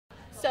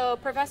So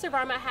Professor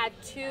Varma had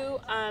two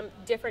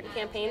different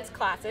campaigns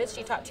classes.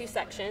 She taught two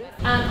sections.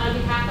 On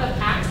behalf of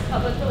ACTS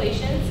Public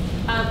Relations,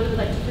 we would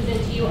like to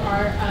present to you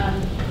our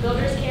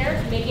Builder's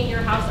Care, Making Your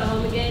House a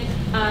Home Again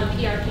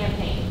PR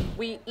campaign.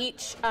 We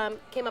each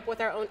came up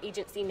with our own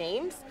agency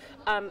names.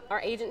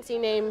 Our agency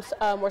names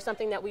were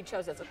something that we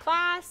chose as a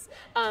class,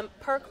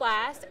 per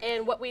class,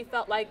 and what we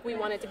felt like we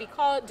wanted to be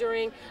called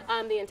during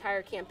the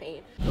entire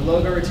campaign. The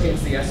logo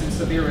retains the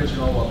essence of the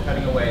original while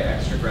cutting away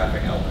extra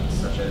graphic elements,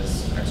 such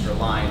as extra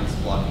lines,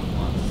 blocking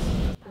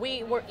fonts.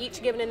 We were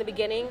each given in the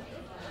beginning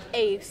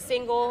a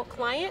single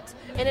client,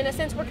 and in a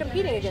sense we're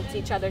competing against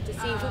each other to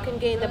see who can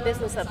gain the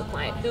business of the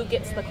client, who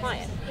gets the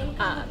client.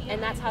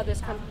 And that's how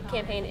this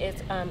campaign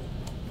is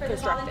For the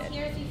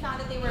volunteers, we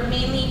found that they were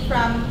mainly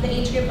from the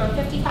age group of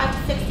 55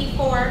 to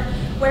 64,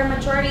 where a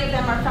majority of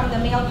them are from the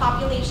male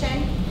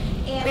population.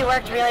 And we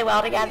worked really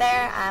well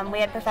together. We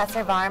had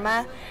Professor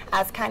Varma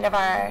as kind of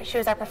she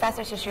was our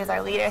professor, so she was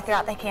our leader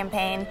throughout the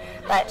campaign,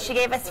 but she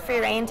gave us free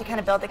reign to kind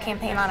of build the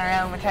campaign on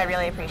our own, which I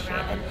really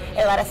appreciated.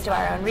 It let us do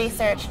our own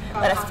research,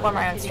 let us form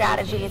our own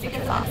strategies, which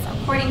was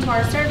awesome. According to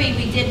our survey,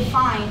 we did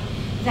find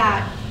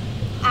that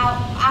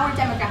our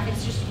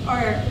demographics,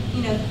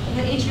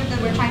 the age group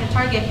that we're trying to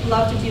target,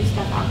 love to do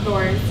stuff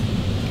outdoors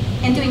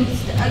and doing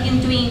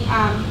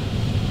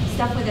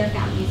stuff with their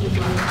families as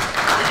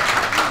well.